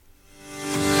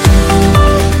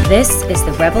This is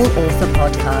the Rebel Author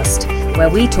Podcast, where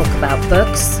we talk about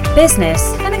books, business,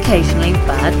 and occasionally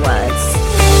bad words.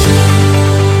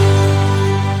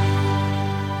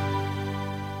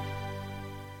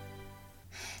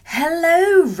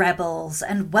 Hello, Rebels,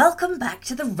 and welcome back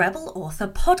to the Rebel Author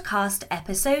Podcast,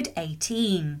 episode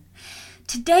 18.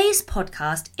 Today's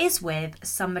podcast is with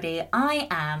somebody I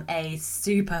am a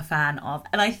super fan of,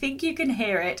 and I think you can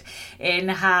hear it in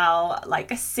how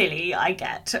silly I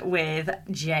get with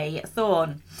J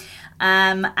Thorn.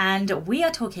 And we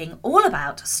are talking all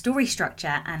about story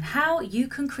structure and how you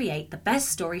can create the best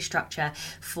story structure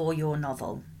for your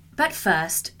novel. But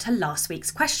first, to last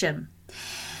week's question.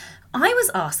 I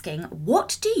was asking,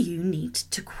 what do you need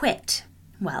to quit?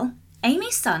 Well,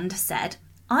 Amy Sund said,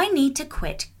 I need to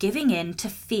quit giving in to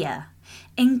fear,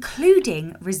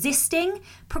 including resisting,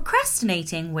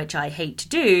 procrastinating, which I hate to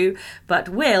do, but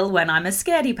will when I'm a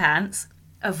scaredy pants,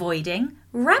 avoiding,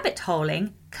 rabbit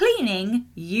holing, cleaning,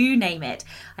 you name it.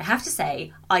 I have to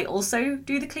say, I also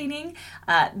do the cleaning.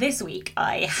 This week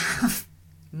I have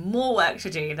more work to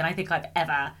do than I think I've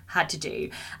ever had to do.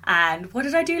 And what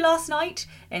did I do last night?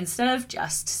 Instead of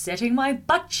just sitting my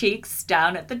butt cheeks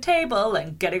down at the table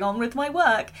and getting on with my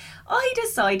work, I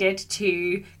decided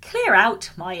to clear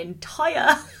out my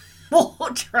entire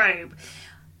wardrobe.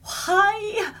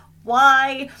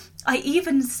 Why? I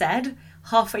even said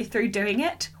halfway through doing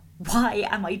it, why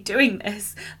am I doing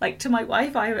this? To my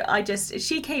wife,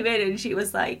 she came in and she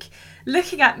was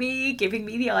looking at me, giving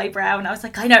me the eyebrow, and I was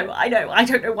like, I know, I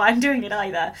don't know why I'm doing it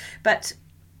either. But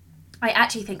I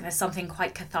actually think there's something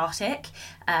quite cathartic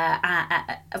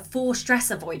for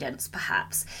stress avoidance,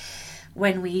 perhaps,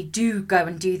 when we do go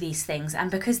and do these things.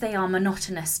 And because they are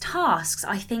monotonous tasks,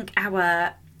 I think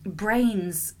our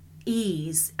brains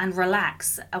ease and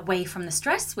relax away from the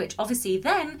stress, which obviously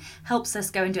then helps us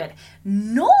go and do it.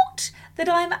 Not that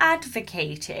I'm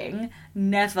advocating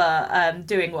never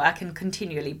doing work and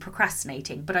continually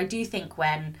procrastinating, but I do think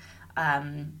when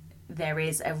there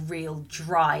is a real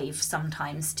drive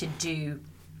sometimes to do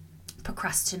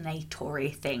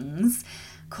procrastinatory things,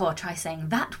 try saying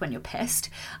that when you're pissed,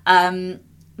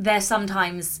 there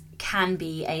sometimes can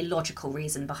be a logical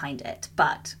reason behind it,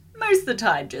 but most of the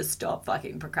time, just stop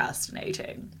fucking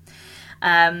procrastinating.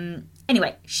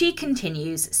 Anyway, she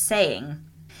continues saying,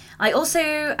 I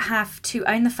also have to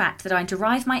own the fact that I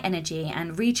derive my energy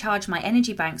and recharge my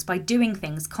energy banks by doing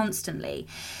things constantly.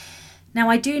 Now,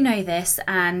 I do know this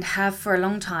and have for a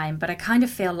long time, but I kind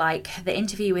of feel like the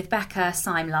interview with Becca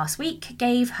Syme last week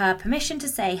gave her permission to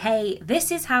say, hey, this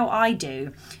is how I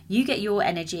do. You get your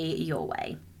energy your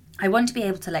way. I want to be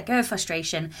able to let go of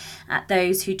frustration at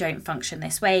those who don't function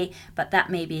this way, but that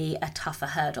may be a tougher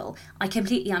hurdle. I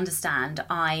completely understand.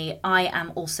 I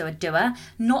am also a doer,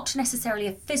 not necessarily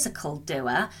a physical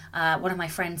doer. One of my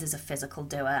friends is a physical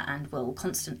doer and will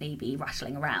constantly be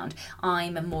rattling around.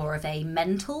 I'm more of a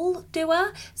mental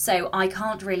doer, so I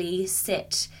can't really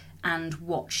sit and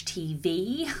watch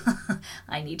TV.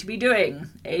 I need to be doing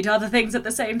 8 other things at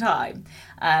the same time.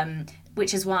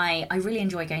 Which is why I really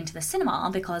enjoy going to the cinema,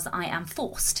 because I am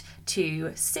forced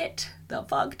to sit the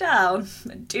fuck down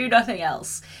and do nothing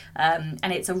else. And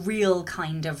it's a real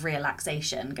kind of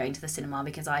relaxation going to the cinema,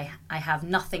 because I have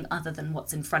nothing other than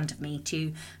what's in front of me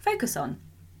to focus on.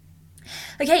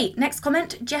 Okay, next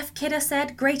comment. Jeff Kidder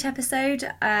said, great episode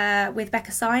with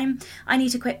Becca Syme. I need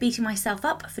to quit beating myself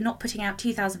up for not putting out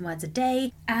 2,000 words a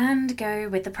day and go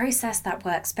with the process that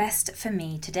works best for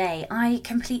me today. I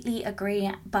completely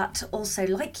agree, but also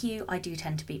like you, I do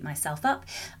tend to beat myself up.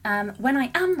 When I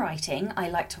am writing, I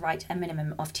like to write a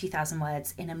minimum of 2,000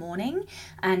 words in a morning,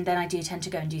 and then I do tend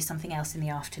to go and do something else in the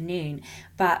afternoon.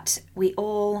 But we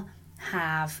all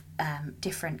have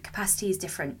different capacities,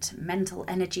 different mental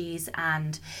energies,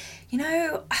 and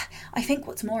I think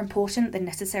what's more important than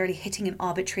necessarily hitting an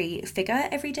arbitrary figure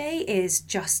every day is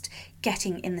just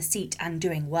getting in the seat and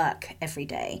doing work every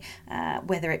day,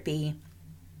 whether it be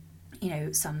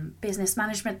some business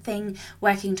management thing,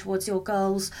 working towards your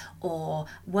goals, or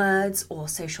words, or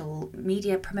social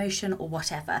media promotion, or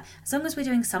whatever. As long as we're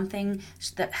doing something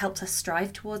that helps us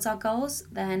strive towards our goals,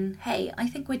 then hey, I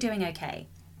think we're doing okay.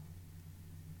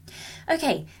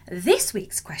 Okay, this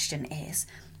week's question is,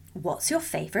 what's your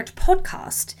favourite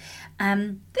podcast?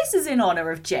 This is in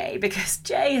honour of Jay, because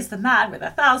Jay is the man with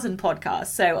 1,000 podcasts,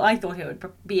 so I thought it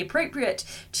would be appropriate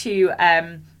to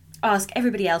ask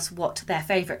everybody else what their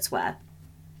favourites were.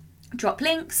 Drop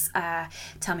links,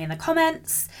 tell me in the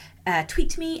comments,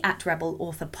 tweet me at Rebel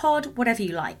Author Pod, whatever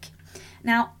you like.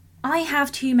 Now, I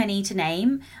have too many to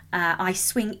name. I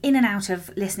swing in and out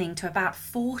of listening to about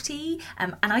 40,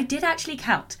 and I did actually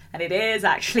count, and it is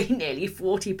actually nearly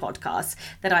 40 podcasts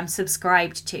that I'm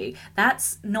subscribed to.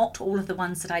 That's not all of the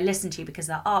ones that I listen to, because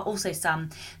there are also some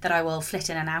that I will flit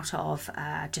in and out of,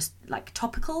 just like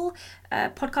topical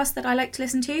podcasts that I like to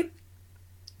listen to.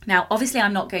 Now, obviously,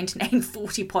 I'm not going to name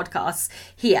 40 podcasts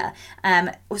here.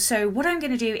 So what I'm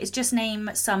going to do is just name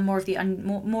some more of the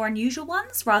more unusual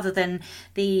ones, rather than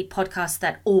the podcasts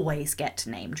that always get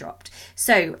name dropped.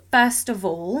 So first of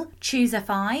all,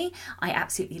 Choosify. I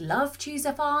absolutely love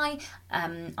Choosify.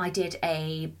 I did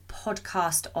a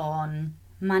podcast on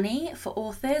money for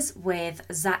authors with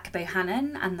Zach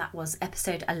Bohannon, and that was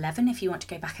episode 11 if you want to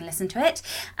go back and listen to it.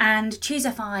 And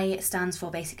Choosify stands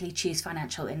for basically choose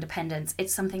financial independence.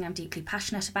 It's something I'm deeply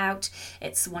passionate about.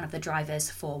 It's one of the drivers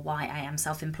for why I am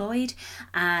self-employed,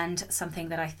 and something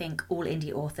that I think all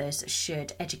indie authors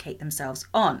should educate themselves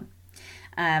on.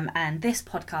 And this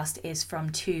podcast is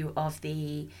from two of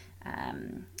the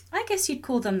I guess you'd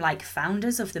call them like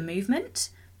founders of the movement.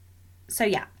 So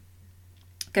yeah,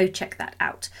 go check that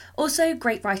out. Also,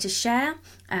 Great Writers Share,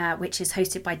 which is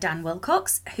hosted by Dan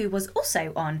Wilcox, who was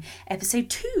also on episode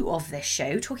 2 of this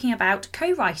show, talking about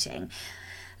co-writing.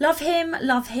 Love him,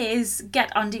 love his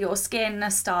get under your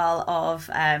skin style of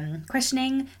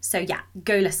questioning. So yeah,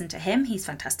 go listen to him. He's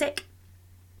fantastic.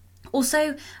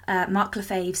 Also, Mark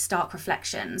Lefebvre's Stark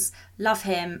Reflections. Love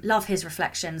him, love his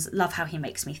reflections, love how he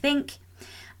makes me think.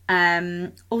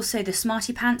 Also, the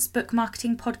Smarty Pants book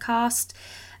marketing podcast,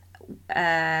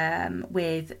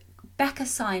 with Becca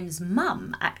Syme's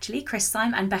mum, actually, Chris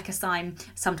Syme, and Becca Syme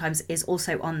sometimes is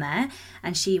also on there,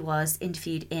 and she was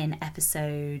interviewed in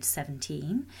episode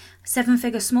 17. Seven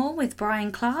Figure Small with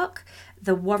Brian Clark,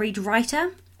 The Worried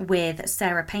Writer with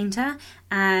Sarah Painter,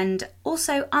 and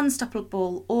also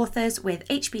Unstoppable Authors with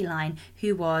HB Line,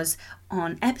 who was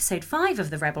on episode 5 of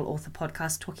the Rebel Author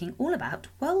podcast, talking all about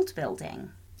world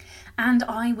building. And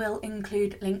I will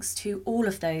include links to all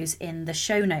of those in the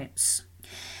show notes.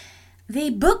 The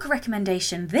book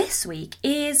recommendation this week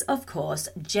is, of course,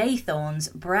 J Thorn's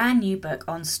brand new book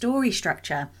on story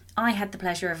structure. I had the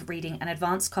pleasure of reading an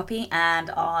advanced copy and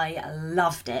I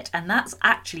loved it. And that's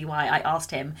actually why I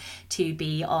asked him to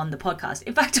be on the podcast.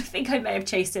 In fact, I think I may have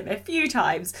chased him a few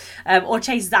times, or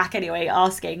chased Zach anyway,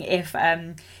 asking if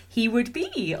he would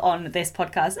be on this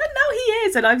podcast. And now he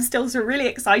is, and I'm still so really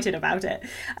excited about it.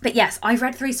 But yes, I've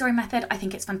read Three Story Method. I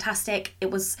think it's fantastic.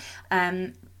 It was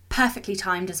perfectly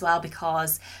timed as well,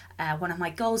 because one of my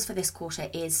goals for this quarter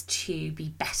is to be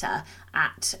better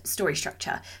at story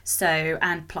structure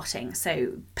and plotting.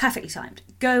 So perfectly timed.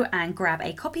 Go and grab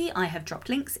a copy. I have dropped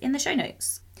links in the show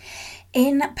notes.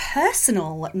 In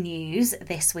personal news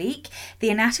this week, The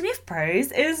Anatomy of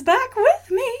Prose is back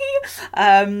with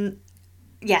me.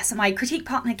 Yes, my critique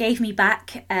partner gave me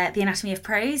back The Anatomy of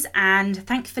Prose, and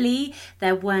thankfully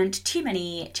there weren't too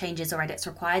many changes or edits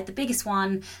required. The biggest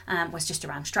one was just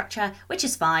around structure, which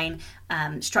is fine.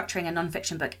 Structuring a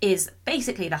non-fiction book is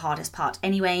basically the hardest part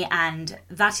anyway, and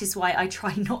that is why I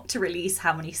try not to release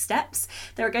how many steps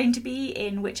there are going to be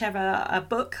in whichever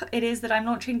book it is that I'm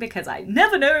launching, because I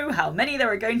never know how many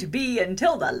there are going to be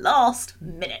until the last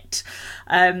minute.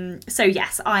 So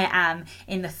yes, I am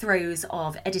in the throes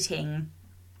of editing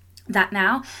that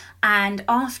now, and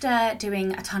after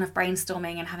doing a ton of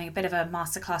brainstorming and having a bit of a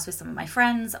masterclass with some of my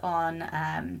friends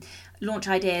on launch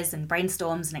ideas and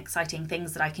brainstorms and exciting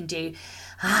things that I can do,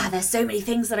 there's so many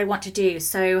things that I want to do,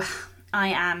 so I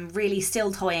am really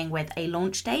still toying with a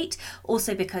launch date,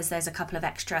 also because there's a couple of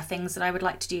extra things that I would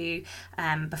like to do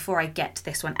before I get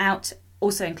this one out,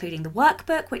 also including the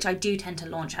workbook, which I do tend to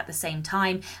launch at the same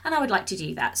time, and I would like to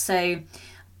do that. So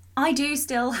I do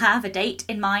still have a date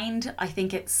in mind. I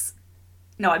think it's...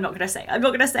 No, I'm not going to say. I'm not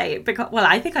going to say it because, well,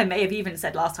 I think I may have even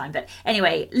said last time. But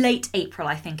anyway, late April,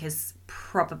 I think, is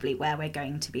probably where we're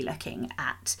going to be looking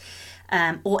at.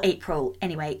 Or April,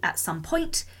 anyway, at some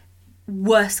point.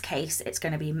 Worst case, it's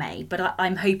going to be May. But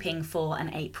I'm hoping for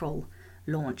an April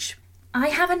launch. I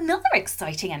have another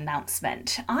exciting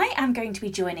announcement. I am going to be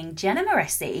joining Jenna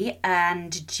Morissi,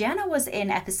 and Jenna was in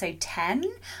episode 10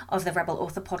 of the Rebel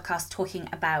Author podcast talking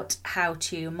about how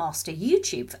to master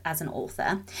YouTube as an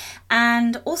author,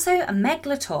 and also Meg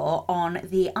Latour on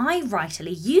the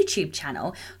iWriterly YouTube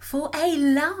channel for a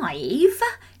live...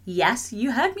 Yes,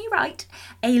 you heard me right.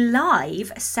 A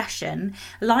live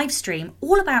stream,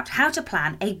 all about how to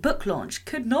plan a book launch.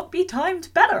 Could not be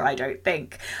timed better, I don't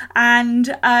think. And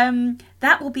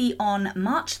that will be on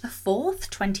March the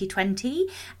 4th, 2020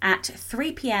 at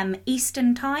 3 p.m.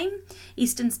 Eastern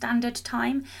Standard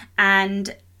Time,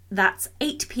 and that's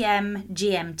 8 p.m.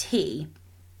 GMT.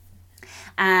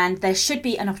 And there should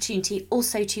be an opportunity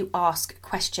also to ask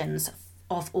questions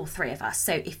of all three of us.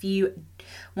 So if you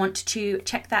want to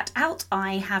check that out,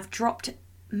 I have dropped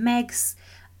Meg's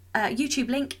YouTube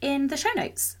link in the show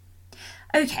notes.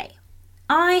 Okay,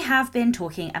 I have been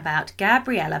talking about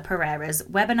Gabriela Pereira's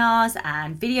webinars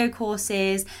and video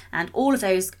courses and all of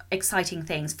those exciting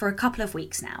things for a couple of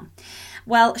weeks now.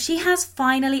 Well, she has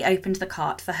finally opened the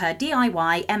cart for her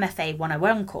DIY MFA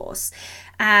 101 course.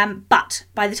 But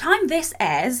by the time this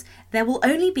airs, there will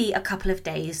only be a couple of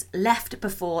days left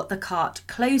before the cart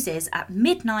closes at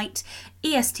midnight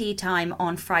EST time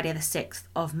on Friday the 6th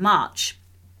of March.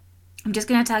 I'm just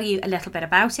going to tell you a little bit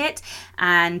about it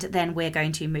and then we're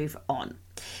going to move on.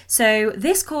 So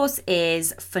this course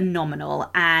is phenomenal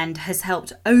and has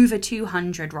helped over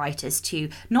 200 writers to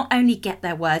not only get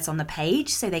their words on the page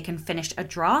so they can finish a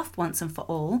draft once and for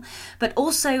all, but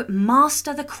also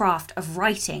master the craft of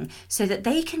writing so that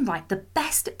they can write the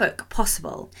best book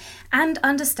possible and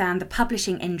understand the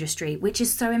publishing industry, which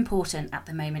is so important at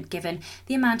the moment given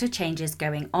the amount of changes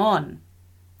going on.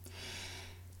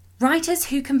 Writers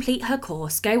who complete her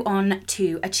course go on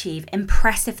to achieve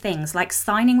impressive things like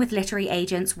signing with literary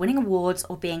agents, winning awards,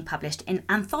 or being published in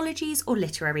anthologies or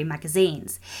literary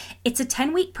magazines. It's a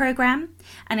 10-week program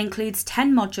and includes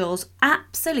 10 modules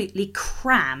absolutely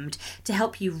crammed to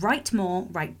help you write more,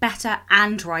 write better,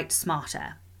 and write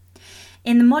smarter.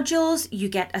 In the modules, you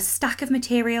get a stack of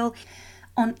material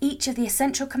on each of the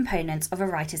essential components of a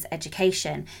writer's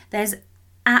education. There's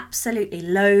absolutely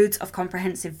loads of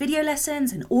comprehensive video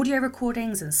lessons and audio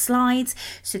recordings and slides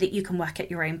so that you can work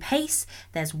at your own pace.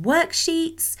 There's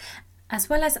worksheets, as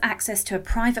well as access to a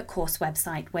private course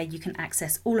website where you can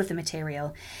access all of the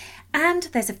material. And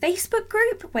there's a Facebook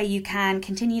group where you can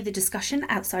continue the discussion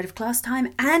outside of class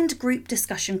time and group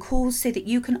discussion calls so that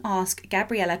you can ask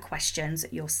Gabriela questions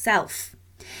yourself.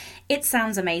 It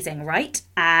sounds amazing, right?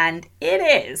 And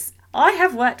it is. I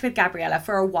have worked with Gabriela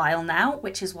for a while now,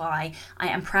 which is why I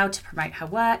am proud to promote her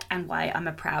work and why I'm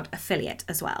a proud affiliate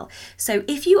as well. So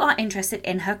if you are interested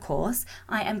in her course,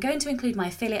 I am going to include my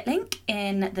affiliate link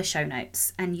in the show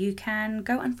notes and you can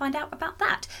go and find out about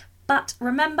that. But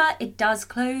remember, it does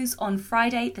close on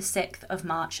Friday, the 6th of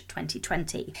March,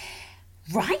 2020.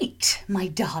 Right, my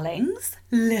darlings,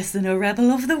 Listener Rebel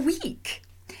of the Week.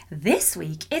 This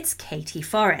week, it's Katie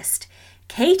Forrest.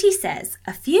 Katie says,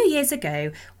 a few years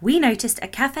ago, we noticed a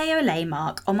cafe au lait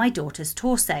mark on my daughter's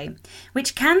torso,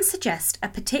 which can suggest a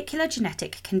particular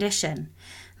genetic condition.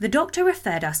 The doctor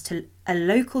referred us to a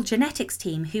local genetics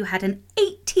team who had an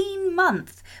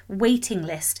 18-month waiting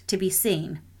list to be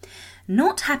seen.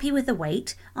 Not happy with the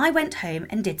wait, I went home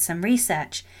and did some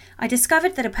research. I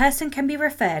discovered that a person can be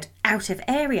referred out of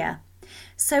area.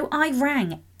 So I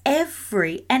rang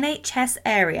every NHS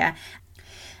area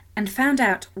and found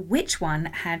out which one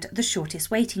had the shortest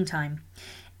waiting time.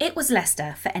 It was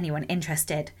Leicester for anyone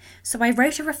interested. So I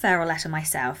wrote a referral letter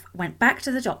myself, went back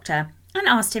to the doctor and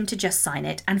asked him to just sign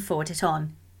it and forward it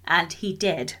on. And he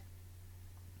did.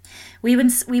 We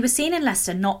were seen in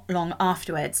Leicester not long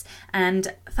afterwards,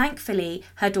 and thankfully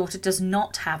her daughter does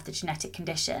not have the genetic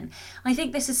condition. I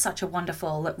think this is such a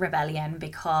wonderful rebellion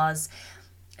because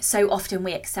so often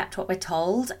we accept what we're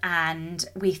told and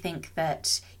we think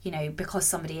that, because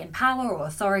somebody in power or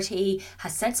authority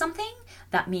has said something,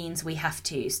 that means we have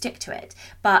to stick to it.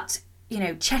 But,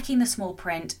 checking the small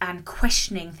print and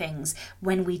questioning things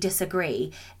when we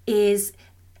disagree is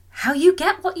how you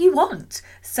get what you want.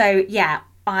 So yeah,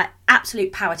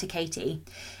 absolute power to Katie.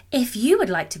 If you would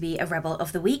like to be a Rebel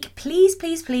of the Week, please,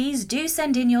 please, please do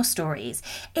send in your stories.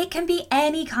 It can be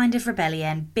any kind of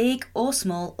rebellion, big or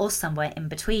small or somewhere in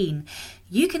between.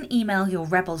 You can email your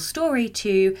Rebel story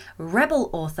to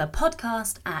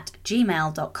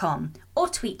rebelauthorpodcast@gmail.com or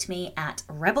tweet me at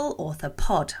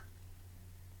rebelauthorpod.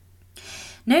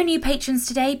 No new patrons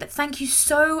today, but thank you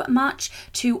so much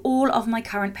to all of my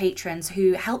current patrons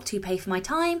who helped to pay for my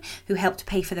time, who helped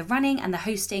pay for the running and the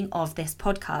hosting of this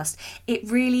podcast.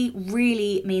 It really,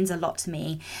 really means a lot to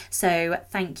me. So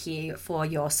thank you for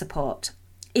your support.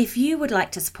 If you would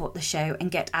like to support the show and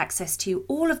get access to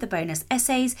all of the bonus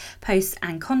essays, posts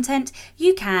and content,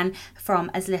 you can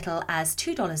from as little as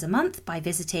 $2 a month by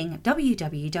visiting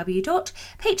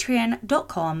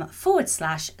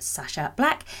www.patreon.com/Sasha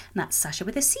Black. And that's Sasha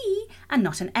with a C and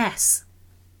not an S.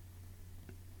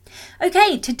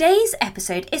 Okay, today's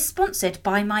episode is sponsored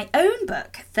by my own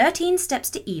book, 13 Steps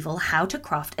to Evil, How to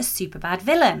Craft a Superbad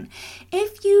Villain.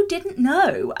 If you didn't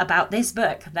know about this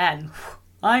book, then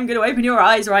I'm going to open your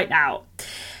eyes right now.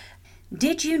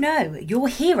 Did you know your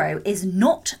hero is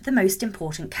not the most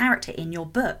important character in your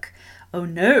book? Oh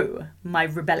no, my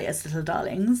rebellious little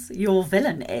darlings, your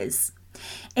villain is.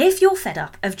 If you're fed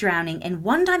up of drowning in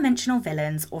one-dimensional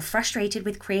villains or frustrated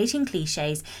with creating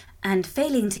cliches and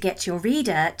failing to get your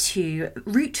reader to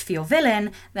root for your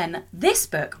villain, then this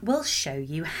book will show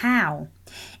you how.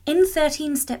 In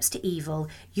 13 Steps to Evil,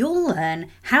 you'll learn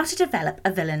how to develop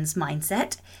a villain's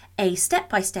mindset, a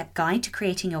step-by-step guide to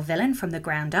creating your villain from the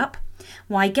ground up,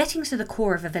 why getting to the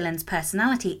core of a villain's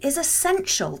personality is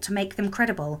essential to make them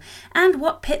credible, and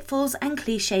what pitfalls and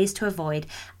cliches to avoid,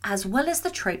 as well as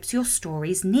the tropes your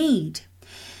stories need.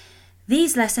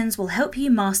 These lessons will help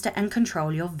you master and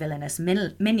control your villainous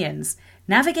minions,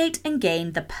 navigate and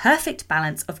gain the perfect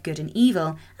balance of good and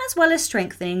evil, as well as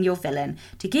strengthening your villain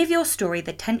to give your story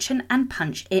the tension and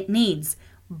punch it needs.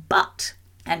 But,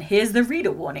 and here's the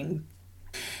reader warning,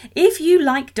 if you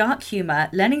like dark humour,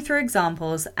 learning through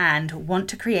examples, and want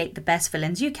to create the best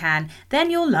villains you can,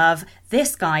 then you'll love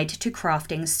this guide to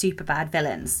crafting superbad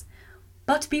villains.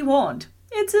 But be warned,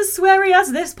 it's as sweary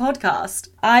as this podcast.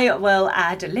 I will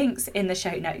add links in the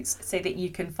show notes so that you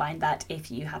can find that if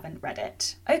you haven't read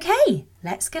it. Okay,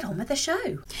 let's get on with the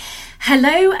show.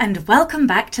 Hello and welcome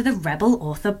back to the Rebel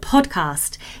Author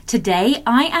Podcast. Today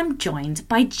I am joined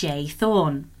by J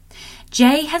Thorn.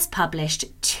 Jay has published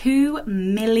 2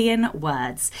 million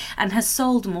words and has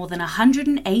sold more than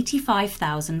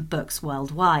 185,000 books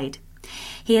worldwide.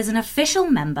 He is an official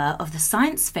member of the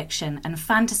Science Fiction and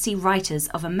Fantasy Writers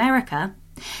of America,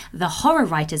 the Horror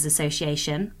Writers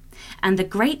Association, and the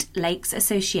Great Lakes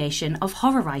Association of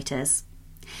Horror Writers.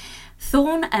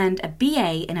 Thorn earned a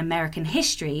BA in American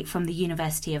History from the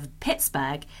University of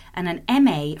Pittsburgh and an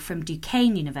MA from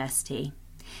Duquesne University.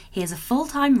 He is a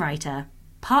full-time writer,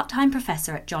 part-time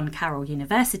professor at John Carroll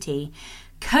University,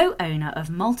 co-owner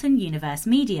of Molten Universe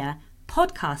Media,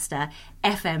 podcaster,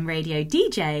 FM radio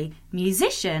DJ,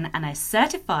 musician, and a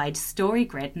certified Story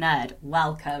Grid nerd.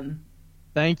 Welcome.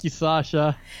 Thank you,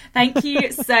 Sasha. Thank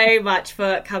you so much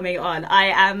for coming on. I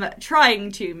am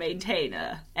trying to maintain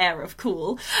an air of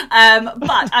cool,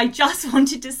 but I just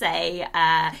wanted to say,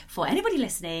 for anybody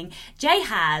listening, Jay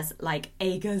has like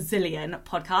a gazillion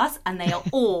podcasts, and they are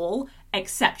all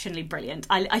exceptionally brilliant.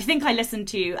 I think I listened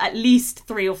to at least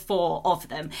 3 or 4 of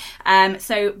them.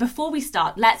 So before we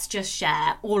start, let's just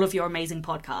share all of your amazing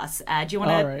podcasts. Do you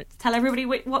want to tell everybody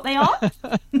what they are?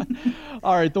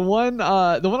 All right. The one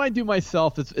I do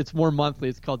myself, it's more monthly.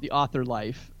 It's called The Author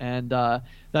Life. And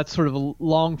that's sort of a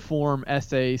long form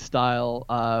essay style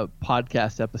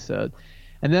podcast episode.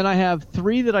 And then I have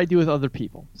 3 that I do with other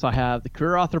people. So I have the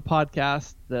Career Author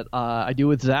Podcast that I do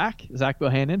with Zach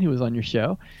Bohannon, who was on your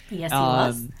show. Yes, he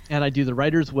was. And I do the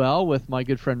Writer's Well with my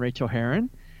good friend Rachel Herron.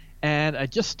 And I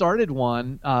just started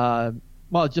one, I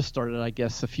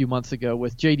guess, a few months ago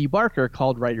with J.D. Barker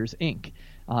called Writers Inc.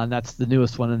 And that's the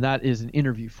newest one, and that is an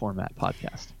interview format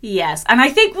podcast. Yes, and I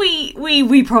think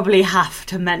we probably have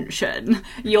to mention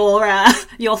your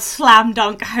slam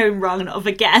dunk home run of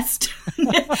a guest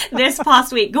this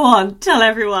past week. Go on, tell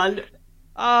everyone.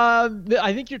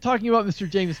 I think you're talking about Mr.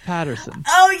 James Patterson.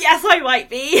 Oh yes, I might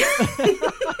be.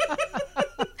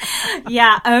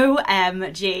 Yeah,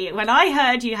 OMG. When I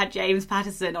heard you had James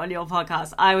Patterson on your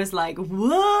podcast, I was like,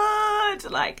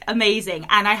 what? Like, amazing.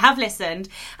 And I have listened.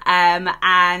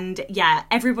 And yeah,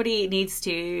 everybody needs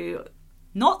to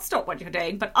not stop what you're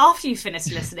doing, but after you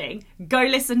finish listening, go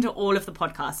listen to all of the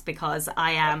podcasts because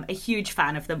I am a huge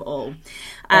fan of them all.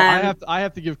 I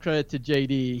have to give credit to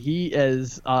JD.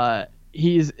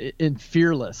 He's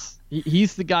fearless.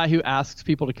 He's the guy who asks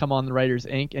people to come on the Writers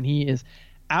Inc. and he is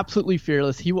absolutely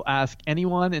fearless. He will ask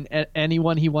anyone, and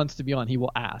anyone he wants to be on, he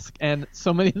will ask. And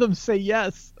so many of them say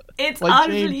yes. It's like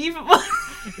unbelievable.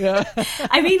 Yeah.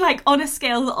 I mean, like, on a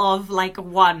scale of, like,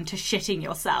 1 to shitting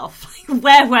yourself, like,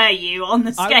 where were you on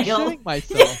the scale? I was shitting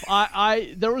myself.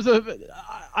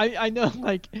 I know,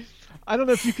 like, I don't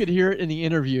know if you could hear it in the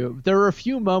interview. There were a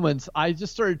few moments I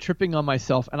just started tripping on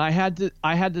myself, and I had to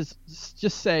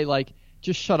just say, like,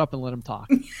 just shut up and let him talk.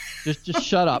 just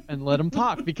shut up and let him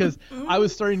talk, because I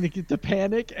was starting to get to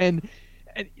panic. And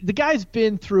the guy's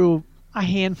been through a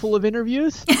handful of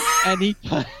interviews, and he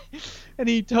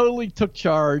totally took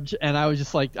charge. And I was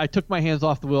just like, I took my hands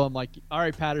off the wheel. I'm like, all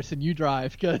right, Patterson, you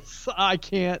drive, because I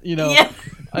can't. Yeah.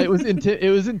 It was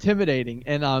intimidating.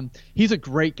 And he's a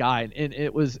great guy, and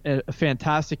it was a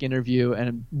fantastic interview. And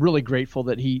I'm really grateful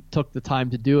that he took the time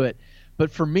to do it.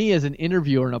 But for me, as an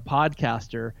interviewer and a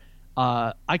podcaster,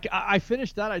 I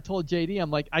finished that. I told JD,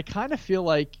 I'm like, I kind of feel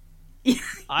like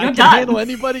I You're can done. handle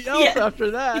anybody else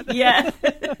after that. Yeah.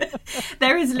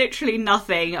 There is literally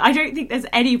nothing. I don't think there's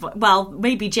any, well,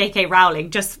 maybe J.K.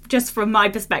 Rowling, just from my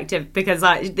perspective, because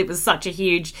it was such a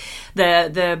huge,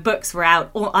 the books were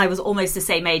out, I was almost the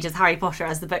same age as Harry Potter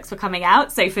as the books were coming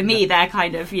out, so for me, they're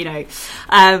kind of,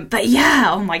 but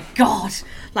yeah, oh my God,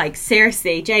 like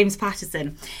seriously, James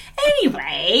Patterson.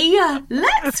 Anyway,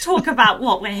 let's talk about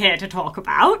what we're here to talk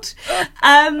about.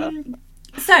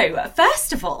 So,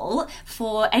 first of all,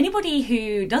 for anybody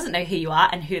who doesn't know who you are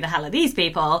and who the hell are these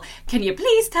people, can you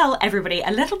please tell everybody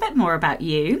a little bit more about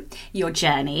you, your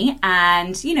journey,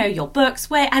 and, your books,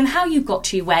 and how you got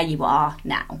to where you are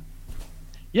now?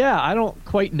 Yeah, I don't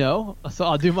quite know, so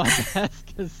I'll do my best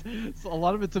because a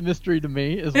lot of it's a mystery to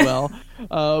me as well.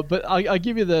 But I'll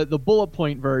give you the bullet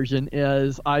point version.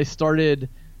 Is I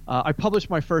published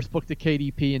my first book to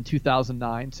KDP in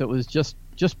 2009, so it was just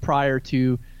prior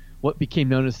to what became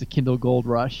known as the Kindle Gold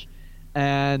Rush.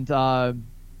 And so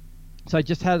I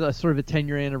just had a sort of a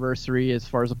 10-year anniversary as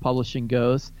far as the publishing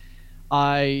goes.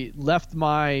 I left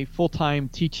my full-time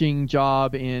teaching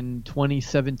job in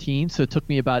 2017, so it took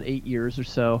me about 8 years or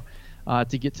so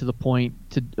to get to the point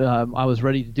I was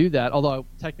ready to do that, although I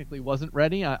technically wasn't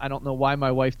ready. I don't know why my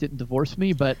wife didn't divorce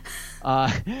me, but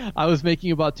I was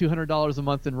making about $200 a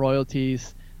month in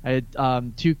royalties. I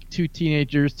had two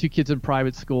teenagers, 2 kids in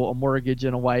private school, a mortgage,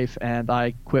 and a wife, and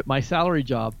I quit my salary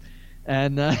job,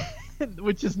 and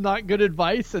which is not good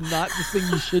advice and not the thing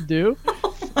you should do.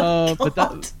 But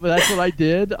that's what I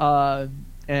did,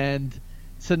 and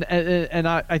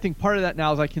I think part of that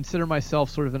now is I consider myself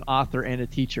sort of an author and a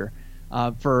teacher.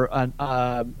 For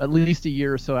at least a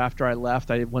year or so after I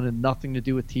left, I wanted nothing to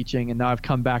do with teaching, and now I've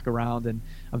come back around and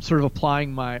I'm sort of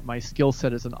applying my skill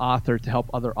set as an author to help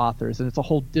other authors, and it's a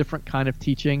whole different kind of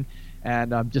teaching,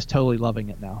 and I'm just totally loving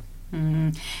it now.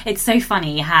 It's so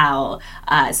funny how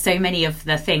so many of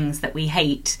the things that we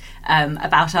hate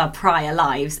about our prior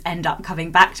lives end up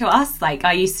coming back to us. Like,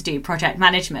 I used to do project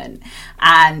management,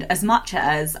 and as much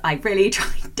as I really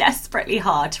tried desperately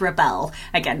hard to rebel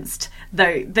against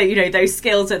those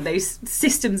skills and those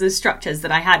systems and structures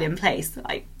that I had in place,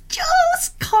 I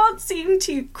just can't seem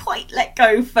to quite let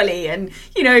go fully, and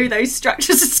those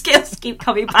structures and skills keep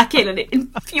coming back in, and it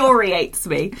infuriates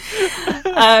me.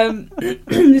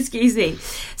 Excuse me.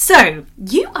 So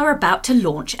you are about to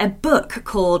launch a book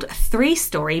called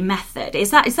 3-Story Method.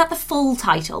 Is that the full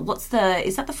title? Is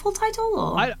that the full title,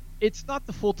 or? It's not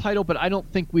the full title, but I don't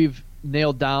think we've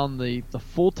nailed down the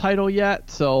full title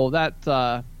yet. So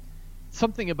that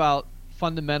something about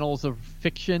fundamentals of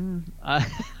fiction.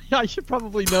 I should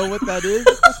probably know what that is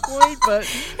at this point, but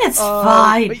it's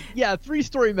fine. But yeah,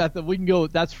 3-Story Method. We can go.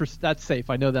 That's safe.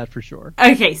 I know that for sure.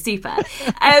 Okay, super.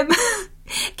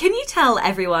 Can you tell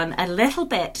everyone a little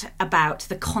bit about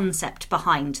the concept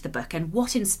behind the book and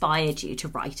what inspired you to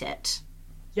write it?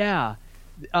 Yeah,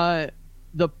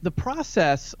 the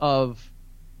process of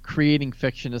creating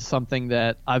fiction is something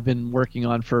that I've been working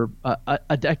on for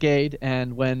a decade.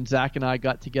 And when Zach and I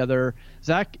got together,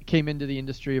 Zach came into the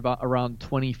industry around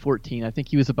 2014. I think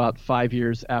he was about 5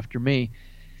 years after me.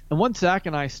 And once Zach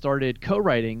and I started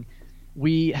co-writing,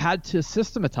 we had to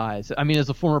systematize. I mean, as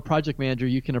a former project manager,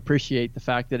 you can appreciate the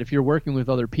fact that if you're working with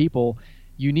other people,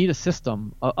 you need a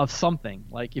system of something.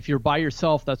 Like if you're by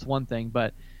yourself, that's one thing.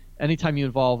 But anytime you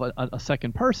involve a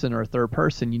second person or a third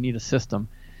person, you need a system.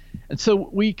 And so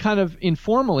we kind of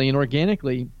informally and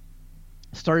organically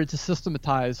started to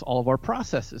systematize all of our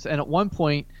processes. And at one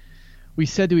point, we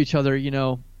said to each other,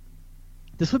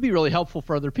 this would be really helpful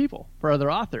for other people, for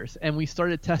other authors. And we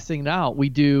started testing it out. We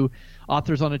do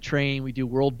authors on a train. We do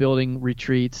world building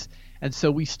retreats. And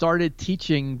so we started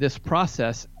teaching this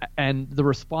process, and the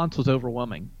response was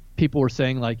overwhelming. People were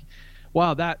saying like,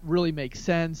 wow, that really makes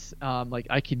sense. Like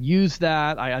I can use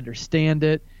that. I understand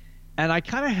it. And I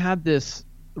kind of had this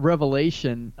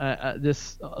revelation,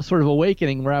 this sort of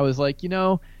awakening where I was like,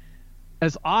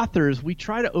 as authors, we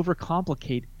try to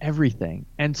overcomplicate everything,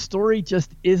 and story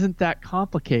just isn't that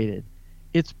complicated.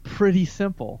 It's pretty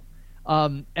simple,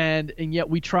 and yet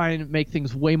we try and make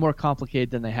things way more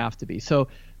complicated than they have to be. So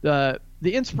the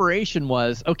inspiration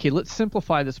was, okay, let's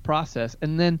simplify this process,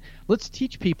 and then let's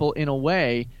teach people in a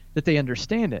way that they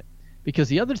understand it. Because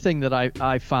the other thing that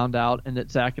I found out, and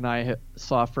that Zach and I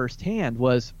saw firsthand,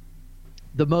 was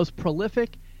the most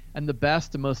prolific and the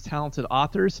best and most talented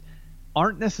authors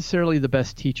aren't necessarily the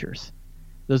best teachers.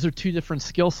 Those are two different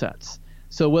skill sets.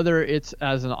 So whether it's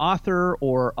as an author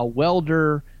or a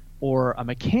welder or a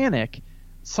mechanic,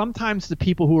 sometimes the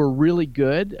people who are really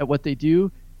good at what they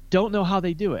do don't know how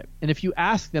they do it. And if you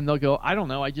ask them, they'll go, I don't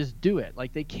know, I just do it.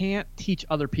 Like they can't teach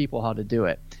other people how to do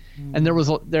it. And there was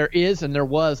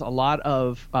a lot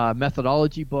of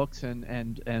methodology books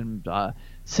and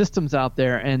systems out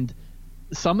there, and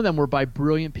some of them were by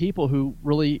brilliant people who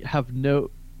really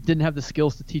didn't have the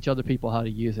skills to teach other people how to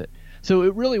use it. So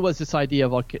it really was this idea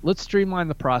of, okay, let's streamline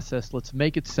the process, let's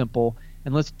make it simple,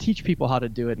 and let's teach people how to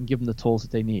do it and give them the tools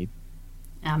that they need.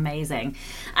 Amazing.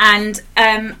 And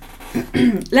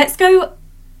let's go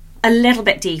a little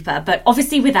bit deeper, but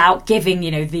obviously without giving,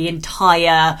 the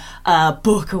entire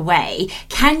book away.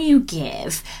 Can you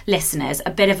give listeners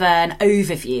a bit of an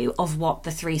overview of what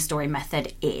the 3-story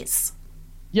method is?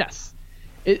 Yes.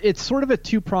 It's sort of a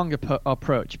two-pronged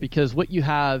approach, because what you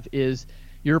have is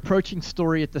you're approaching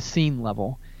story at the scene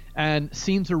level, and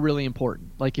scenes are really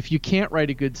important. Like, if you can't write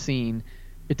a good scene,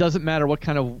 it doesn't matter what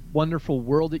kind of wonderful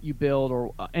world that you build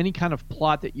or any kind of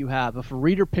plot that you have. If a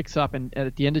reader picks up and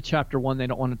at the end of chapter 1 they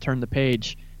don't want to turn the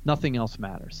page, nothing else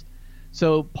matters.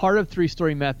 So part of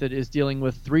 3-story method is dealing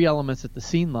with 3 elements at the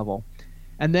scene level.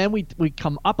 And then we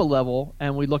come up a level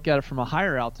and we look at it from a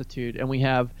higher altitude, and we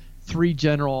have 3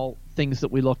 general things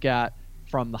that we look at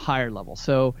from the higher level.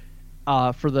 So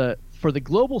for the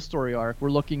global story arc, we're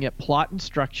looking at plot and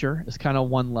structure as kind of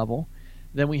one level.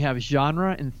 Then we have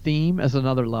genre and theme as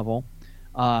another level,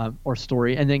 or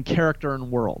story, and then character and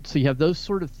world. So you have those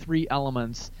sort of 3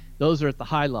 elements. Those are at the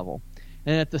high level.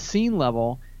 And at the scene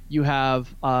level, you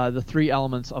have the 3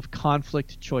 elements of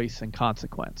conflict, choice, and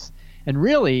consequence. And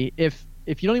really, if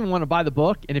you don't even want to buy the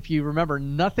book, and if you remember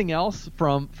nothing else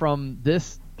from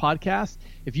this podcast,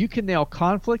 if you can nail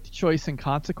conflict, choice, and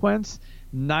consequence,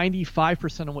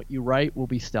 95% of what you write will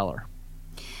be stellar.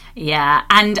 Yeah,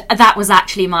 and that was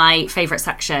actually my favourite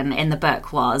section in the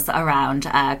book, was around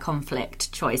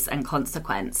conflict, choice and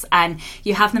consequence. And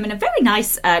you have them in a very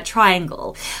nice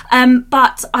triangle.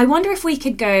 But I wonder if we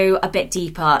could go a bit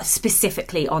deeper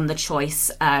specifically on the choice,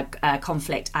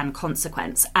 conflict and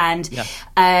consequence. And,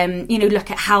 look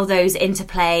at how those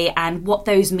interplay and what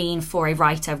those mean for a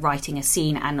writer writing a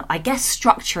scene, and I guess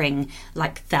structuring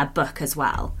like their book as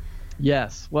well.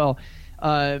 Yes, well,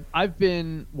 I've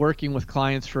been working with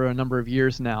clients for a number of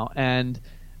years now, and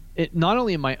it not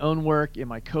only in my own work, in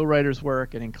my co-writers'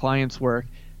 work, and in clients' work,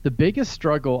 the biggest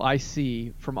struggle I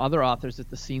see from other authors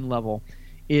at the scene level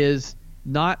is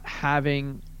not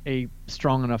having a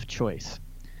strong enough choice.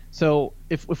 So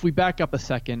if we back up a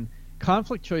second,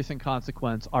 conflict, choice, and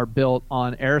consequence are built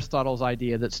on Aristotle's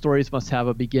idea that stories must have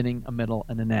a beginning, a middle,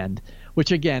 and an end,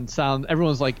 which again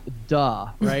everyone's like, duh,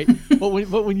 right? but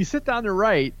when you sit down to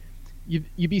write,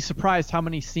 you'd be surprised how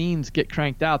many scenes get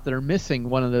cranked out that are missing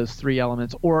one of those 3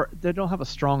 elements, or they don't have a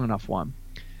strong enough one.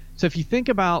 So if you think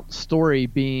about story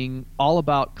being all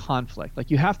about conflict,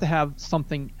 like you have to have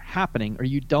something happening or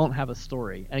you don't have a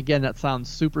story. And again, that sounds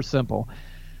super simple,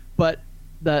 but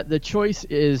the choice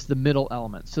is the middle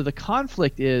element. So the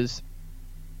conflict is,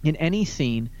 in any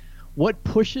scene, what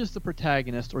pushes the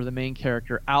protagonist or the main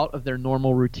character out of their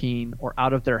normal routine or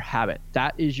out of their habit.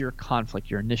 That is your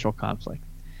conflict, your initial conflict.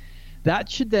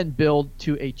 That should then build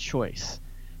to a choice.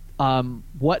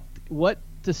 What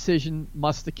decision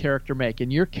must the character make?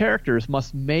 And your characters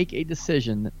must make a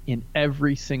decision in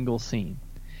every single scene.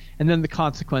 And then the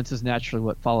consequence is naturally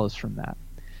what follows from that.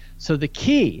 So the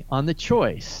key on the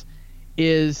choice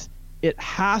is it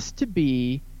has to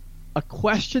be a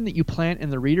question that you plant in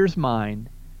the reader's mind,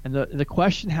 and the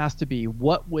question has to be,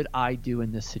 what would I do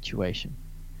in this situation?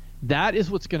 That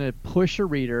is what's going to push a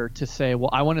reader to say,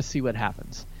 well, I want to see what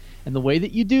happens. And the way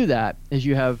that you do that is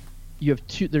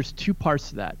there's 2 parts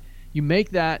to that. You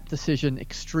make that decision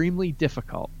extremely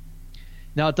difficult.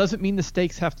 Now, it doesn't mean the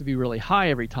stakes have to be really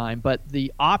high every time, but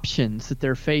the options that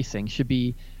they're facing should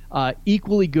be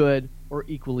equally good or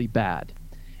equally bad.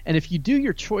 And if you do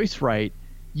your choice right,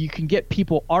 you can get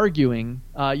people arguing.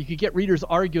 You could get readers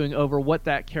arguing over what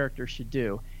that character should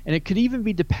do. And it could even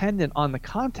be dependent on the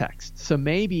context. So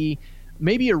maybe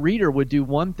a reader would do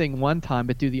one thing one time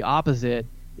but do the opposite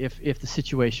if the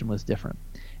situation was different.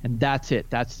 And that's it.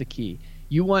 That's the key.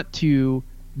 You want to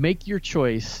make your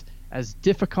choice as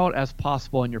difficult as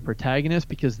possible on your protagonist,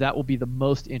 because that will be the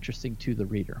most interesting to the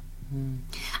reader.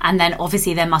 And then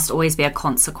obviously there must always be a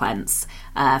consequence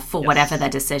for whatever their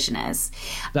decision is.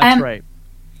 That's right.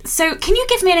 So can you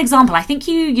give me an example? I think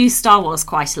you use Star Wars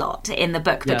quite a lot in the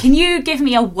book, but Yes. Can you give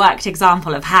me a worked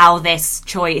example of how this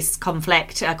choice,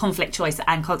 conflict, choice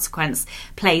and consequence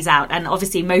plays out? And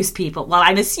obviously most people, well,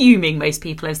 I'm assuming most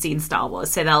people have seen Star Wars,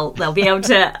 so they'll be able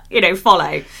to,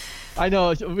 follow. I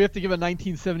know we have to give a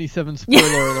 1977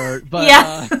 spoiler alert, but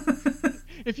Yeah.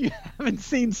 if you haven't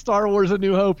seen Star Wars: A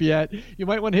New Hope yet, you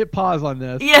might want to hit pause on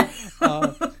this. Yeah.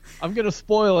 I'm gonna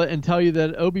spoil it and tell you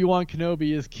that Obi-Wan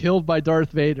Kenobi is killed by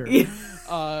Darth Vader.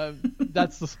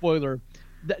 That's the spoiler.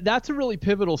 That's a really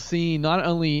pivotal scene, not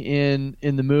only in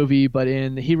the movie, but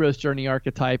in the hero's journey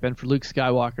archetype, and for Luke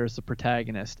Skywalker as the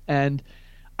protagonist. And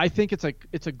I think it's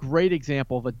a great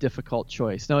example of a difficult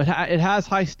choice. Now, it has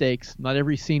high stakes. Not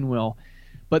every scene will,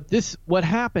 but what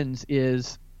happens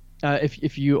is,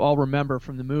 if you all remember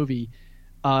from the movie,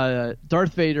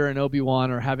 Darth Vader and Obi-Wan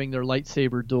are having their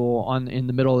lightsaber duel in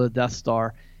the middle of the Death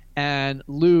Star, and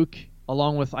Luke,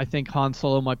 along with, I think Han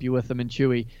Solo might be with them, and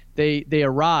Chewie, they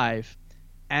arrive.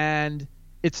 And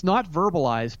it's not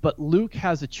verbalized, but Luke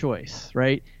has a choice,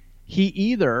 right? He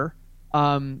either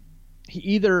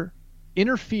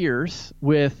interferes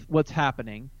with what's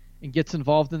happening and gets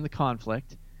involved in the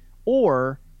conflict,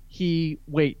 or he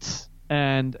waits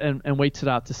and waits it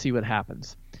out to see what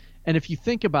happens. And if you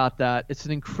think about that, it's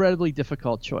an incredibly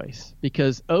difficult choice,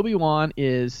 because Obi-Wan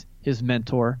is his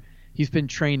mentor. He's been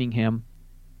training him,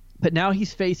 but now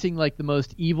he's facing like the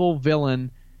most evil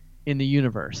villain in the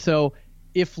universe. So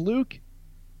if Luke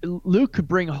could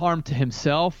bring harm to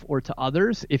himself or to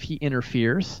others if he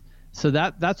interferes. So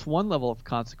that's one level of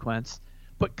consequence.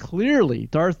 But clearly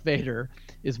Darth Vader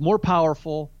is more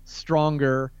powerful,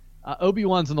 stronger.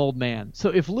 Obi-Wan's an old man. So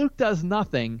if Luke does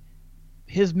nothing,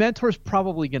 his mentor's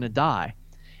probably going to die.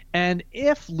 And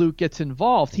if Luke gets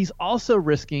involved, he's also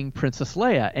risking Princess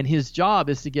Leia. And his job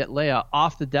is to get Leia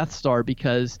off the Death Star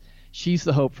because she's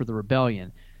the hope for the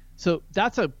rebellion. So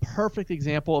that's a perfect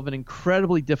example of an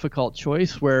incredibly difficult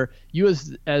choice where you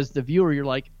as the viewer, you're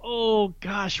like, oh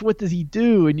gosh, what does he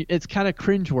do? And it's kind of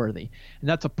cringeworthy. And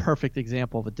that's a perfect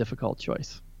example of a difficult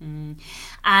choice.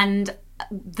 And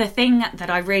the thing that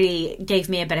I really gave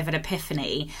me a bit of an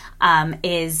epiphany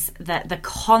is that the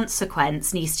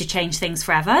consequence needs to change things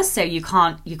forever. So you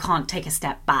can't take a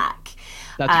step back.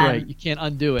 That's right. You can't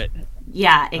undo it.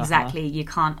 Yeah, exactly. You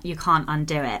can't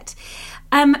undo it.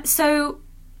 So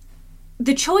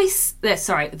the choice, I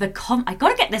got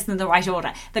to get this in the right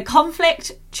order. The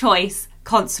conflict, choice,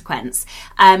 consequence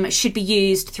should be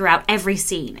used throughout every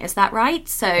scene. Is that right?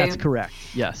 So that's correct.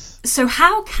 Yes. So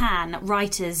how can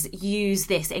writers use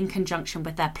this in conjunction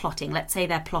with their plotting? Let's say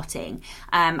they're plotting.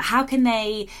 How can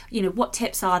they, what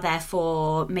tips are there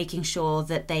for making sure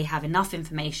that they have enough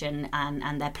information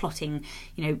and they're plotting,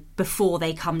 before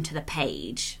they come to the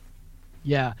page?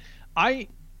 Yeah.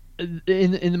 In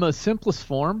the most simplest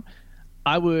form,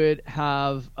 I would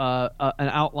have an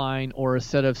outline or a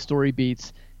set of story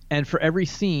beats, and for every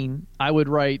scene, I would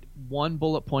write one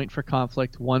bullet point for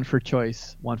conflict, one for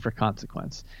choice, one for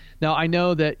consequence. Now, I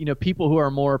know that people who are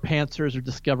more pantsers or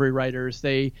discovery writers,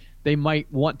 they might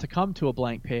want to come to a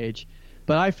blank page,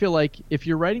 but I feel like if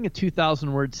you're writing a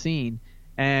 2,000-word scene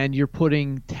and you're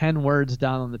putting 10 words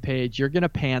down on the page, you're going to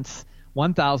pants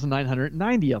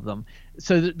 1,990 of them.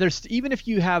 So there's, even if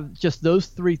you have just those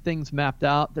three things mapped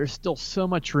out, there's still so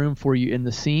much room for you in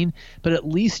the scene, but at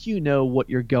least you know what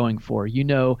you're going for. You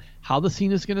know how the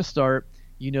scene is going to start,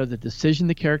 you know the decision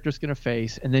the character is going to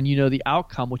face, and then you know the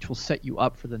outcome, which will set you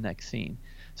up for the next scene.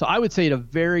 So I would say at a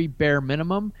very bare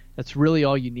minimum, that's really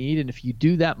all you need. And if you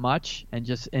do that much and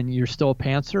you're still a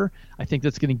pantser, I think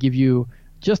that's going to give you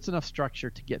just enough structure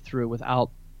to get through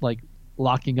without like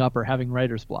locking up or having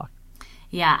writer's block.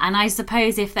 Yeah, and I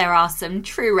suppose if there are some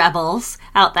true rebels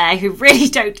out there who really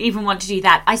don't even want to do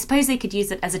that, I suppose they could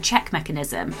use it as a check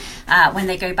mechanism when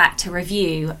they go back to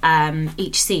review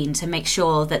each scene to make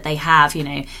sure that they have,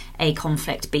 a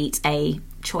conflict beat, a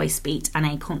choice beat, and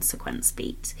a consequence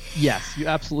beat. Yes, you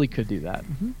absolutely could do that.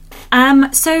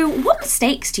 Mm-hmm. So what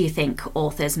mistakes do you think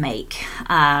authors make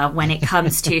when it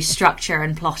comes to structure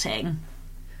and plotting?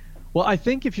 Well, I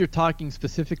think if you're talking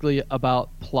specifically about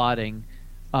plotting,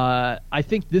 I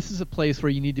think this is a place where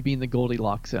you need to be in the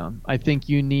Goldilocks zone. I think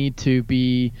you need to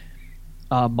be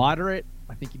moderate.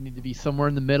 I think you need to be somewhere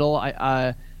in the middle.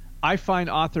 I find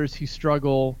authors who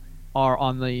struggle are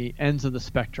on the ends of the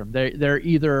spectrum. They're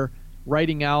either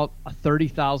writing out a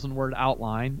 30,000-word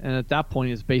outline, and at that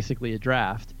point it's basically a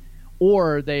draft,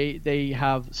 or they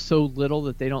have so little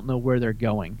that they don't know where they're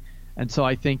going. And so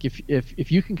I think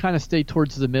if you can kind of stay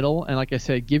towards the middle, and like I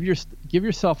said, give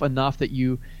yourself enough that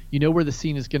you know where the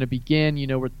scene is going to begin, you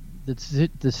know where the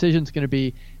decision's going to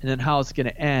be, and then how it's going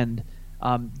to end.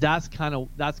 That's kind of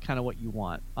what you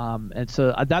want. And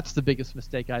so that's the biggest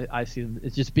mistake I see.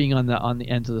 It's just being on the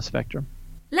ends of the spectrum.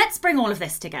 Let's bring all of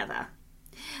this together.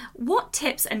 What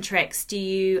tips and tricks do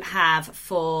you have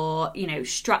for,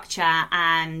 structure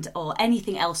or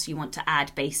anything else you want to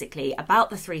add basically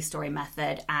about the 3-story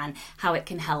method and how it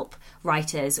can help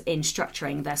writers in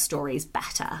structuring their stories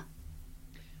better?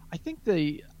 I think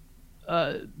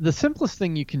the simplest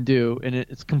thing you can do, and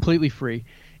it's completely free,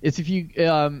 is if you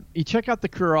check out the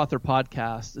Career Author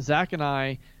podcast. Zach and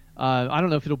I don't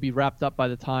know if it'll be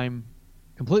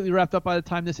completely wrapped up by the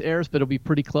time this airs, but it'll be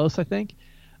pretty close, I think.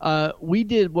 We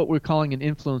did what we're calling an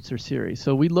influencer series.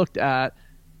 So we looked at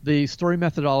the story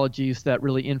methodologies that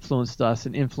really influenced us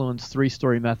and influenced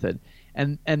 3-Story Method.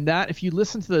 And that, if you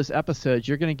listen to those episodes,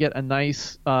 you're going to get a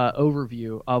nice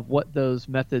overview of what those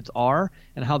methods are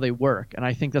and how they work. And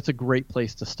I think that's a great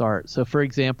place to start. So, for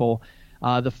example,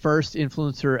 the first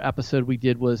influencer episode we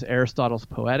did was Aristotle's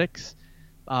Poetics.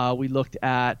 We looked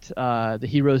at the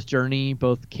hero's journey,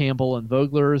 both Campbell and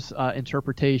Vogler's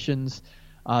interpretations,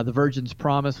 The Virgin's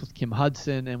Promise with Kim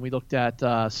Hudson, and we looked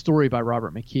at Story by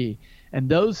Robert McKee. And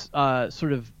those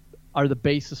sort of are the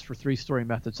basis for 3-Story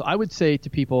Method. So I would say to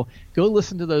people, go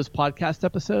listen to those podcast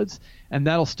episodes, and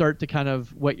that'll start to kind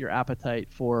of whet your appetite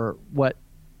for what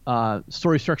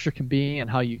story structure can be and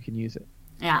how you can use it.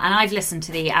 Yeah, and I've listened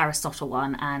to the Aristotle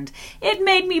one, and it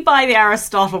made me buy the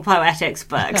Aristotle Poetics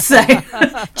book. So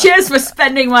cheers for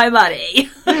spending my money.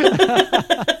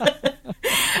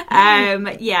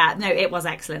 Yeah, no, it was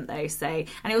excellent though. So,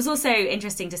 and it was also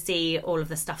interesting to see all of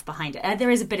the stuff behind it. There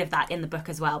is a bit of that in the book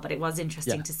as well, but it was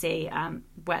interesting to see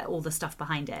where all the stuff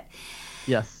behind it.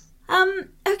 Yes.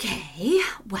 Okay,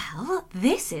 well,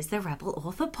 this is the Rebel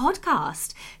Author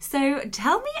Podcast. So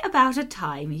tell me about a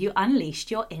time you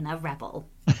unleashed your inner rebel.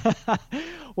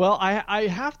 Well, I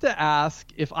have to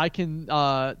ask if I can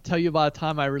tell you about a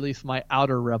time I released my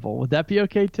outer rebel. Would that be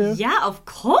okay too? Yeah, of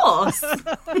course.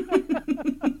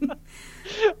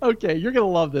 Okay, you're going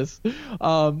to love this.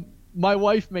 My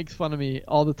wife makes fun of me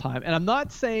all the time. And I'm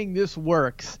not saying this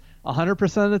works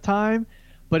 100% of the time,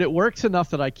 but it works enough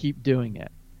that I keep doing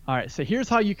it. All right, so here's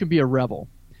how you can be a rebel.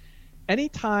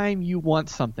 Anytime you want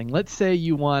something, let's say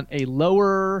you want a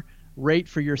lower rate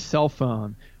for your cell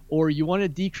phone, or you want to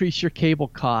decrease your cable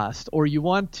cost, or you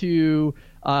want to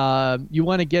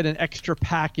get an extra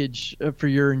package for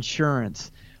your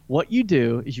insurance. What you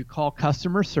do is you call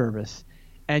customer service,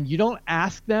 and you don't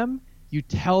ask them, you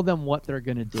tell them what they're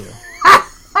going to do. Now,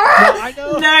 I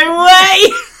know, no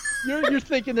way! You're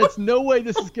thinking there's no way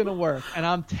this is going to work, and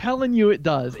I'm telling you it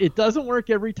does. It doesn't work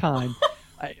every time.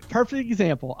 Perfect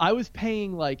example. I was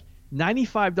paying like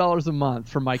 $95 a month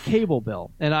for my cable bill,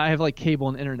 and I have like cable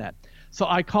and internet. So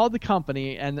I called the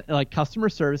company, and like customer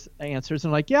service answers,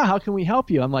 and like, yeah, how can we help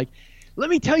you? I'm like,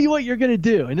 let me tell you what you're going to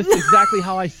do. And this is exactly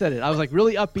how I said it. I was like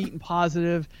really upbeat and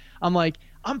positive. I'm like,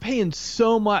 I'm paying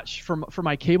so much for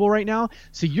my cable right now,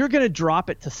 so you're going to drop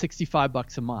it to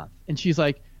 $65 a month. And she's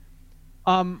like,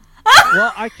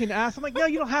 well, I can ask. I'm like, no,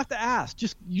 you don't have to ask.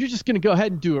 You're just going to go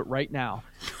ahead and do it right now.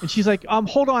 And she's like,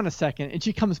 hold on a second. And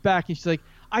she comes back and she's like,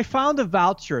 I found a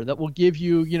voucher that will give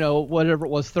you, whatever it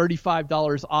was,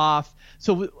 $35 off.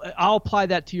 So I'll apply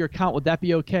that to your account. Would that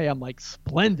be okay? I'm like,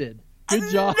 splendid.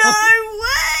 Good job. No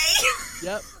way.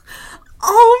 Yep.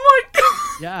 Oh my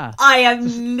God. Yeah. I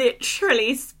am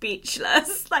literally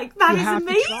speechless. Like, that is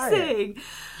amazing.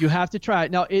 You have to try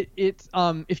it. Now, it's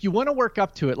if you want to work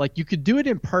up to it, like you could do it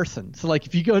in person. So like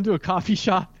if you go into a coffee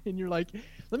shop and you're like,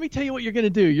 let me tell you what you're going to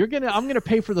do. I'm going to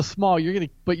pay for the small, but you're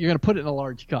going to put it in a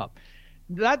large cup.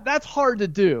 That's hard to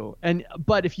do.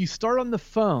 But if you start on the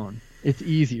phone, it's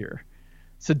easier.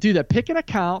 So do that. Pick an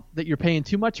account that you're paying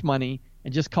too much money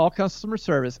and just call customer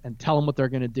service and tell them what they're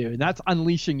going to do. And that's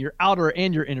unleashing your outer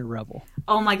and your inner rebel.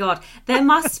 Oh my God. There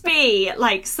must be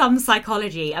like some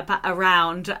psychology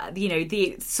around,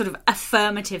 the sort of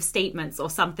affirmative statements or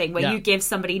something where you give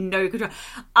somebody no control.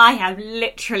 I am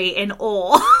literally in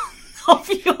awe of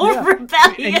your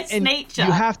rebellious nature.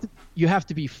 You have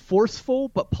to be forceful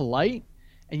but polite,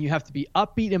 and you have to be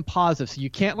upbeat and positive. So you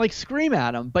can't like scream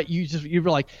at them, but you're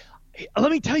like, hey,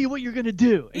 let me tell you what you're going to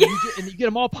do. And, you get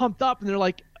them all pumped up, and they're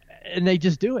like, and they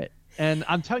just do it. And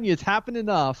I'm telling you, it's happened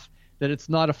enough that it's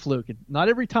not a fluke. Not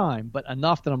every time, but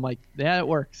enough that I'm like, yeah, it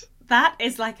works. That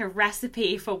is like a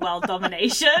recipe for world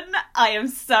domination. I am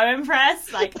so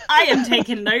impressed. Like, I am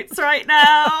taking notes right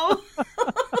now.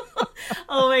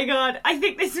 Oh my God. I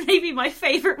think this may be my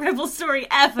favorite rebel story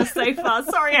ever so far.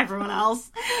 Sorry, everyone else.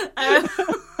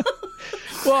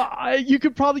 Well, you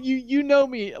could probably, you know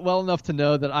me well enough to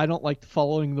know that I don't like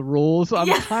following the rules. I'm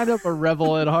kind of a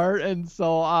rebel at heart. And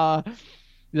so,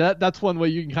 That's one way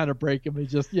you can kind of break them. Is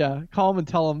just call them and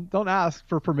tell them. Don't ask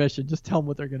for permission. Just tell them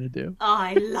what they're going to do. Oh,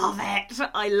 I love it.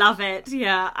 I love it.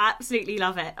 Yeah, absolutely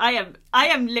love it. I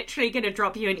am literally going to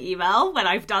drop you an email when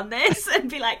I've done this and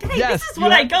be like, hey, yes, this is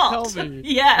what I got. Tell me.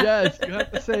 Yeah. Yes, you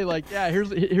have to say like,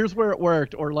 here's where it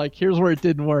worked, or like here's where it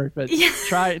didn't work, but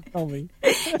try it and tell me.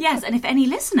 Yes, and if any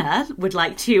listener would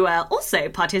like to also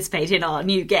participate in our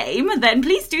new game, then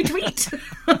please do tweet.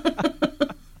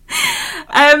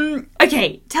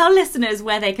 Okay, tell listeners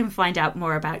where they can find out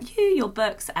more about you, your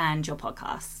books, and your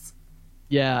podcasts.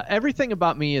 Yeah, everything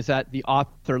about me is at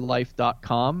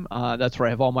theauthorlife.com. That's where I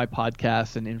have all my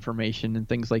podcasts and information and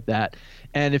things like that.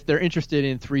 And if they're interested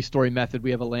in 3-Story Method,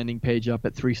 we have a landing page up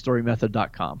at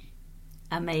 3storymethod.com.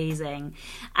 Amazing.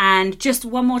 And just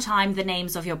one more time, the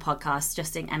names of your podcasts,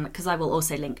 because I will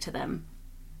also link to them.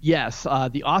 Yes,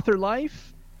 The Author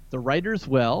Life, The Writer's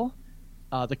Well,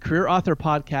 the Career Author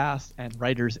Podcast, and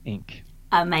Writers Inc.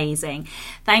 Amazing.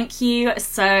 Thank you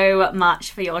so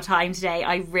much for your time today.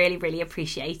 I really, really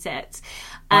appreciate it.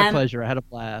 My pleasure. I had a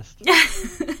blast.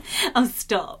 Oh,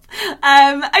 stop.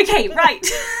 Okay, right.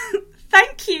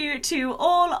 Thank you to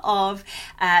all of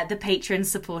the patrons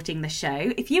supporting the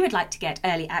show. If you would like to get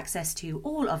early access to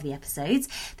all of the episodes,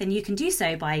 then you can do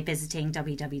so by visiting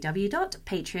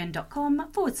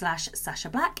www.patreon.com/Sasha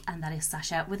Black, and that is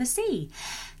Sasha with a C.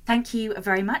 Thank you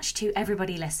very much to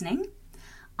everybody listening.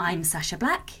 I'm Sasha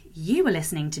Black, you were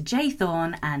listening to J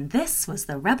Thorn, and this was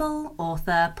the Rebel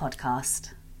Author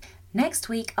Podcast. Next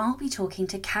week, I'll be talking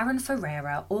to Karen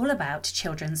Ferreira all about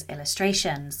children's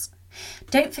illustrations.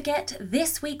 Don't forget,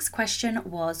 this week's question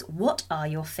was, what are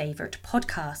your favourite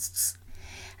podcasts?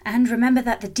 And remember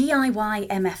that the DIY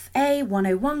MFA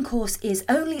 101 course is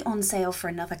only on sale for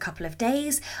another couple of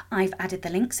days. I've added the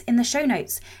links in the show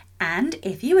notes. And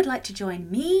if you would like to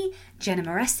join me, Jenna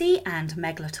Moresi and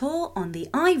Meg Latour on the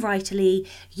iWriterly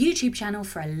YouTube channel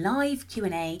for a live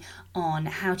Q&A on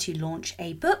how to launch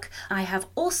a book, I have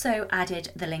also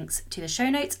added the links to the show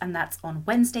notes, and that's on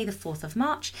Wednesday the 4th of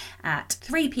March at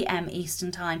 3 p.m. Eastern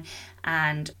Time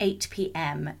and 8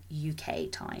 p.m.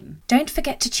 UK time. Don't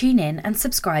forget to tune in and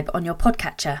subscribe on your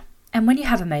podcatcher. And when you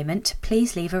have a moment,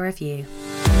 please leave a review.